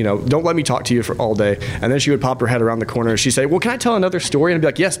 Don't let me talk to you for all day." And then she would pop her head around the corner, and she'd say, "Well, can I tell another story?" And I'd be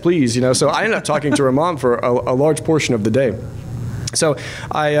like, "Yes, please." So I ended up talking to her mom for a large portion of the day. So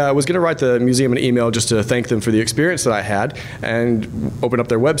I was going to write the museum an email just to thank them for the experience that I had, and open up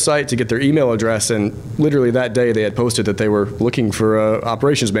their website to get their email address, and literally that day they had posted that they were looking for an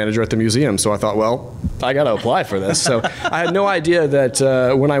operations manager at the museum. So I thought, well, I got to apply for this. So I had no idea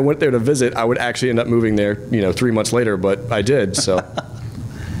that when I went there to visit, I would actually end up moving there 3 months later, but I did. So.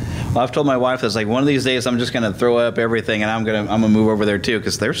 Well, I've told my wife that's like one of these days I'm just going to throw up everything and I'm going to move over there too,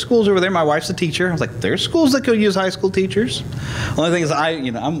 because there's schools over there. My wife's a teacher. I was like, there's schools that could use high school teachers. Only thing is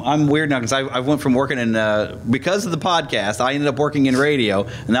I'm weird now because I went from working in because of the podcast I ended up working in radio,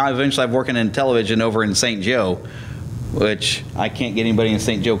 and now eventually I'm working in television over in St. Joe, which I can't get anybody in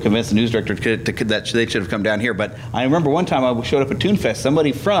St. Joe convinced the news director that they should have come down here. But I remember one time I showed up at ToonFest,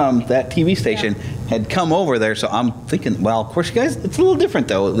 somebody from that TV station had come over there, so I'm thinking, well, of course, you guys, it's a little different,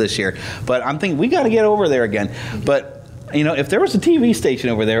 though, this year. But I'm thinking, we got to get over there again. But, if there was a TV station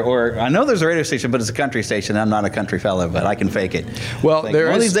over there, or I know there's a radio station, but it's a country station. I'm not a country fella, but I can fake it. Well, one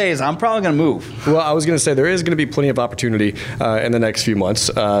of these days, I'm probably going to move. Well, I was going to say, there is going to be plenty of opportunity in the next few months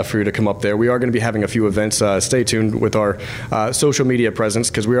for you to come up there. We are going to be having a few events. Stay tuned with our social media presence,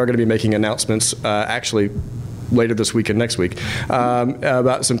 because we are going to be making announcements actually later this week and next week,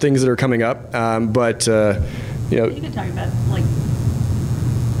 about some things that are coming up. You can talk about like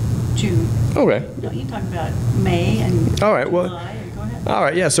June. Okay. No, you talk about May and all right. Well. July. Go ahead. All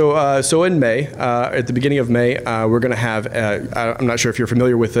right, yeah. So in May, at the beginning of May, we're going to have. I'm not sure if you're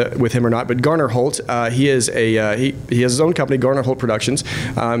familiar with him or not, but Garner Holt. He is he has his own company, Garner Holt Productions.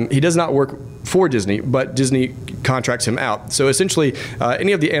 He does not work for Disney, but Disney contracts him out. So essentially,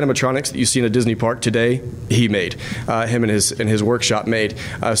 any of the animatronics that you see in a Disney park today, he made. Him and his workshop made.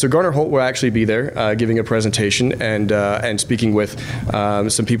 So Garner Holt will actually be there giving a presentation and speaking with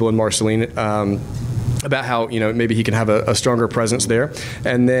some people in Marceline. About how maybe he can have a stronger presence there.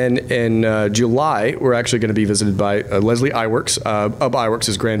 And then in July, we're actually going to be visited by Leslie Iwerks, of Iwerks,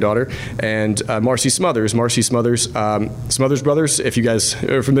 his granddaughter, and Marcy Smothers. Marcy Smothers, Smothers Brothers, if you guys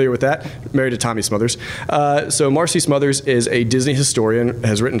are familiar with that, married to Tommy Smothers. So Marcy Smothers is a Disney historian,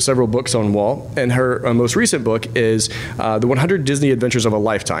 has written several books on Walt, and her most recent book is The 100 Disney Adventures of a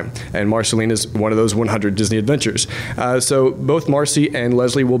Lifetime. And Marceline is one of those 100 Disney adventures. So both Marcy and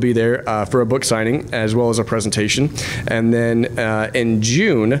Leslie will be there for a book signing, as well as a presentation. And then in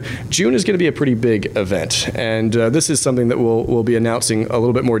June is going to be a pretty big event. And this is something that we'll be announcing a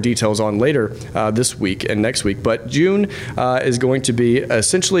little bit more details on later this week and next week. But June is going to be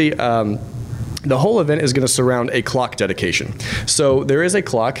essentially the whole event is going to surround a clock dedication. So there is a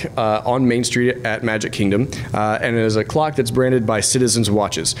clock on Main Street at Magic Kingdom, and it is a clock that's branded by Citizens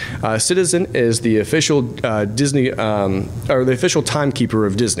Watches. Citizen is the official Disney, or the official timekeeper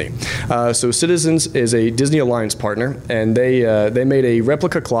of Disney. So Citizens is a Disney Alliance partner, and they made a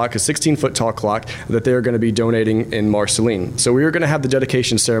replica clock, a 16-foot tall clock, that they're going to be donating in Marceline. So we are going to have the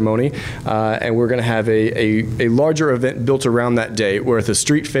dedication ceremony, and we're going to have a larger event built around that day, with a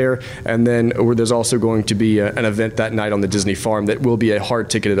street fair, and then there's also going to be an event that night on the Disney farm that will be a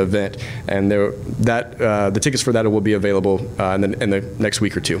hard-ticketed event, and the tickets for that will be available in the next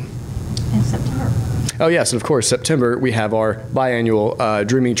week or two. In September. Oh yes, and of course, September we have our biannual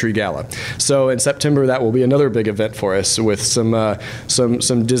Dreaming Tree Gala. So in September, that will be another big event for us with some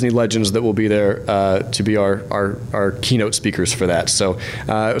Disney legends that will be there to be our keynote speakers for that. So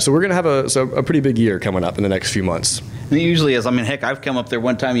we're going to have a pretty big year coming up in the next few months. It usually is. I mean, heck, I've come up there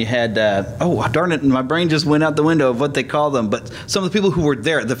one time. You had, darn it, my brain just went out the window of what they call them. But some of the people who were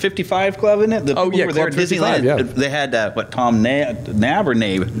there, the 55 Club, isn't it? The people who were there at Disneyland. Yeah. They had, Tom Nab or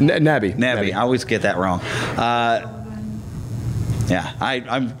Nabe? Nabby. I always get that wrong. Yeah,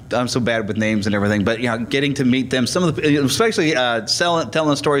 I'm so bad with names and everything, but getting to meet them, some of the, especially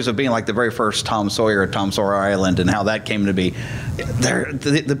telling stories of being like the very first Tom Sawyer at Tom Sawyer Island and how that came to be.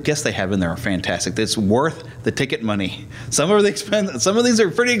 The guests they have in there are fantastic. It's worth the ticket money. Some of these are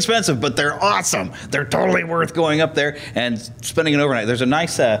pretty expensive, but they're awesome. They're totally worth going up there and spending an overnight. There's a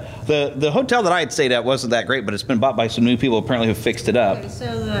nice the hotel that I had stayed at wasn't that great, but it's been bought by some new people apparently who fixed it up. Okay,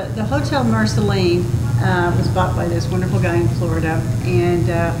 so the Hotel Marceline was bought by this wonderful guy in Florida, and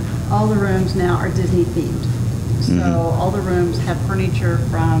all the rooms now are Disney themed. So all the rooms have furniture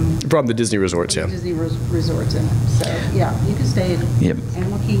from the Disney resorts, yeah. Disney resorts in it. So yeah, you can stay in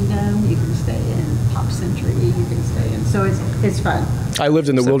Animal Kingdom, you can stay in Pop Century, you can stay in. So it's fun. I lived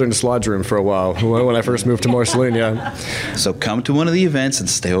in the Wilderness Lodge room for a while when I first moved to Marceline. Yeah. So come to one of the events and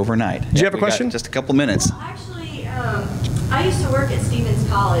stay overnight. Do you have a question? Just a couple minutes. Well, actually, I used to work at Stevens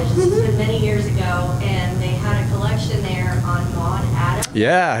College. This has been many years ago, and they had a collection there on Maud Adams.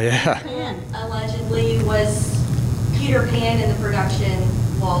 Yeah. Allegedly was Peter Pan in the production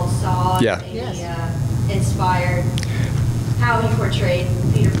Walt saw. Yeah. Maybe inspired how he portrayed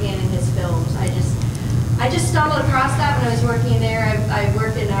Peter Pan in his films. I just stumbled across that when I was working there. I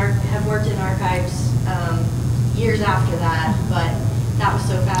worked in archives years after that, but that was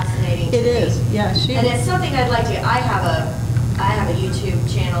so fascinating. It is, yeah. And it's something I'd like to. I have a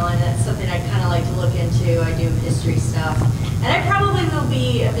YouTube channel, and it's something I kind of like to look into. I do history stuff, and I probably will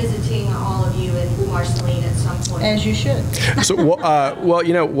be visiting all of you in Marceline at some point. As you should. So,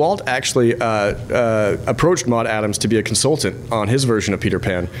 Walt actually approached Maud Adams to be a consultant on his version of Peter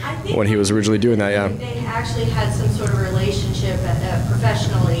Pan when he was originally doing that. Yeah. They actually had some sort of relationship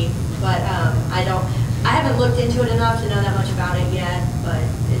professionally, but I haven't looked into it enough to know that much about it yet. But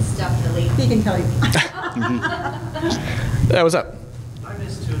it's definitely. He can tell you. Yeah, what's up? I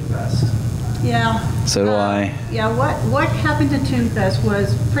miss ToonFest. Yeah. So do I. Yeah, what happened to ToonFest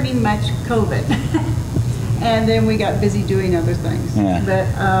was pretty much COVID. And then we got busy doing other things. Yeah. But,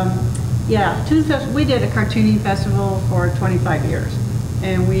 ToonFest, we did a cartooning festival for 25 years.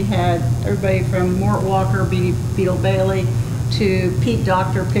 And we had everybody from Mort Walker, Beetle Bailey, to Pete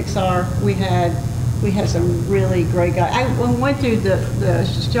Docter, Pixar. We had We had some really great guys. I went through the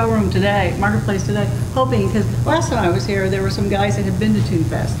showroom today, Marketplace today, hoping, because last time I was here, there were some guys that had been to Toon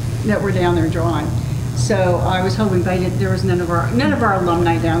Fest that were down there drawing. So I was hoping there was none of our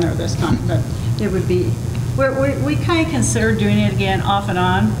alumni down there this time, but it would be. We kind of considered doing it again off and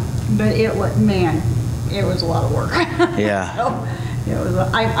on, but it was a lot of work. Yeah. So it was.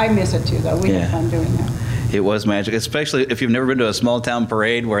 I miss it too, though. We had fun doing that. It was magic, especially if you've never been to a small town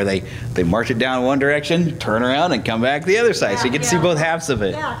parade where they march it down one direction, turn around, and come back the other side. So you get to see both halves of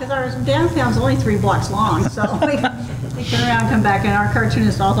it. Yeah, because our downtown's only 3 blocks long, so they turn around and come back, and our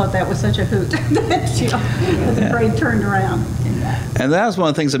cartoonists all thought that was such a hoot that the parade turned around. And that was one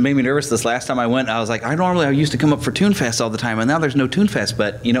of the things that made me nervous this last time I went. I was like, I used to come up for Toon Fest all the time, and now there's no Toon Fest.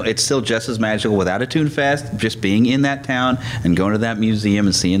 But, it's still just as magical without a Toon Fest, just being in that town and going to that museum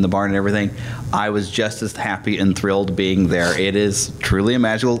and seeing the barn and everything. I was just as happy and thrilled being there. It is truly a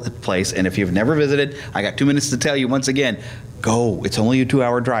magical place, and if you've never visited, I got 2 minutes to tell you once again, go. It's only a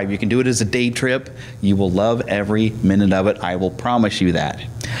 2-hour drive. You can do it as a day trip. You will love every minute of it. I will promise you that.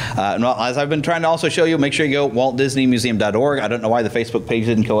 As I've been trying to also show you, make sure you go WaltDisneyMuseum.org. I don't know why the Facebook page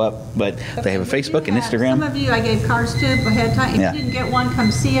didn't go up, but they have a Facebook and Instagram. Some of you I gave cards to ahead of time. If you didn't get one, come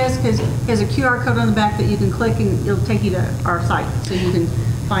see us, because there's a QR code on the back that you can click and it'll take you to our site, so you can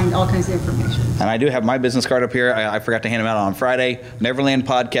find all kinds of information. And I do have my business card up here. I forgot to hand them out on Friday.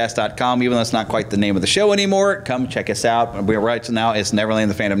 NeverlandPodcast.com. Even though it's not quite the name of the show anymore, come check us out. We're right now. It's Neverland,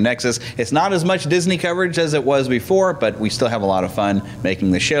 the Fandom Nexus. It's not as much Disney coverage as it was before, but we still have a lot of fun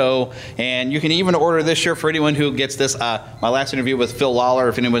making the show. And you can even order this shirt for anyone who gets this. My last interview with Phil Lawler,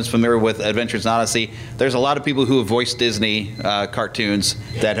 if anyone's familiar with Adventures in Odyssey, there's a lot of people who have voiced Disney cartoons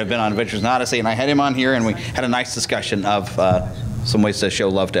that have been on Adventures in Odyssey, and I had him on here, and we had a nice discussion of some ways to show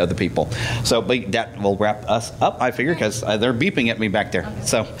love to other people. So that will wrap us up, I figure, because they're beeping at me back there. Okay.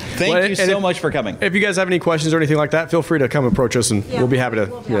 So thank you so much for coming. If you guys have any questions or anything like that, feel free to come approach us, and we'll be happy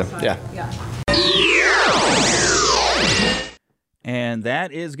to. And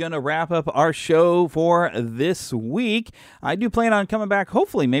that is going to wrap up our show for this week. I do plan on coming back,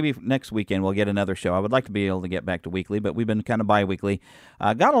 hopefully, maybe next weekend we'll get another show. I would like to be able to get back to weekly, but we've been kind of bi-weekly.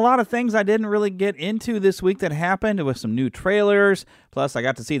 Got a lot of things I didn't really get into this week that happened with some new trailers. Plus, I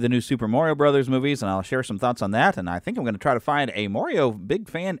got to see the new Super Mario Brothers movies, and I'll share some thoughts on that. And I think I'm going to try to find a Mario big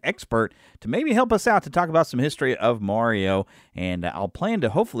fan expert to maybe help us out to talk about some history of Mario. And I'll plan to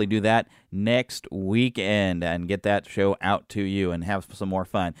hopefully do that next weekend and get that show out to you and have some more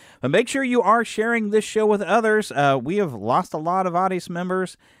fun. But make sure you are sharing this show with others. We have lost a lot of audience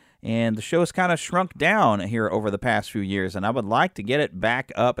members, and the show has kind of shrunk down here over the past few years, and I would like to get it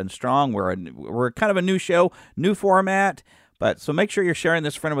back up and strong. We're kind of a new show, new format. So make sure you're sharing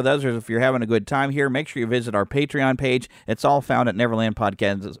this friend with others if you're having a good time here. Make sure you visit our Patreon page. It's all found at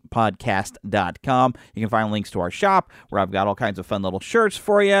NeverlandPodcast.com. You can find links to our shop where I've got all kinds of fun little shirts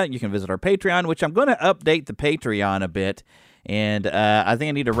for you. You can visit our Patreon, which I'm going to update the Patreon a bit. And I think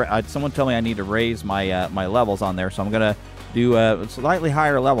I need to. Someone told me I need to raise my my levels on there, so I'm going to do slightly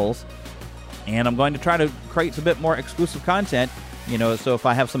higher levels. And I'm going to try to create a bit more exclusive content. So if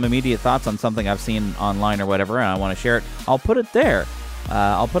I have some immediate thoughts on something I've seen online or whatever, and I want to share it, I'll put it there.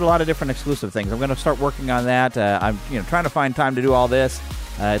 I'll put a lot of different exclusive things. I'm going to start working on that. I'm trying to find time to do all this.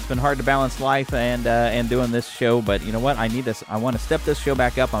 It's been hard to balance life and doing this show, but you know what? I need this. I want to step this show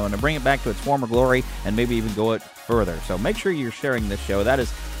back up. I want to bring it back to its former glory and maybe even go it further. So make sure you're sharing this show. That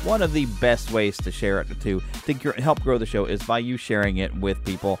is one of the best ways to share it, to help grow the show, is by you sharing it with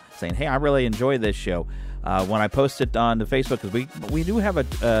people, saying, hey, I really enjoy this show. When I post it on the Facebook, because we do have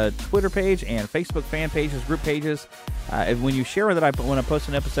a Twitter page and Facebook fan pages, group pages. When you share that when I post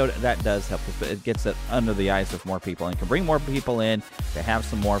an episode, that does help. It gets it under the eyes of more people and can bring more people in to have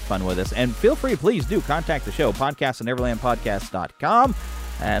some more fun with us. And feel free, please do contact the show, podcast at NeverlandPodcast.com.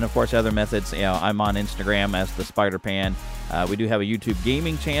 And of course, other methods. I'm on Instagram as the Spider-Pan. We do have a YouTube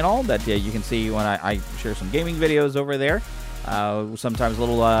gaming channel that you can see when I share some gaming videos over there. Sometimes a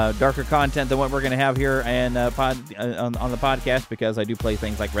little darker content than what we're going to have here and on the podcast, because I do play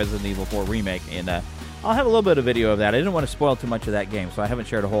things like Resident Evil 4 Remake, and I'll have a little bit of video of that. I didn't want to spoil too much of that game, so I haven't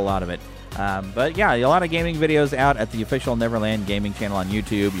shared a whole lot of it. But yeah, a lot of gaming videos out at the official Neverland Gaming channel on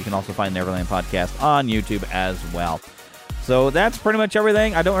YouTube. You can also find Neverland Podcast on YouTube as well. So that's pretty much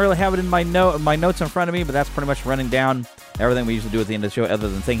everything. I don't really have it in my notes in front of me, but that's pretty much running down everything we usually do at the end of the show, other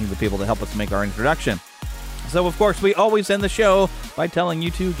than thanking the people to help us make our introduction. So, of course, we always end the show by telling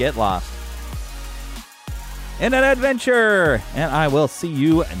you to get lost in an adventure. And I will see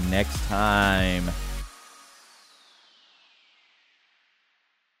you next time.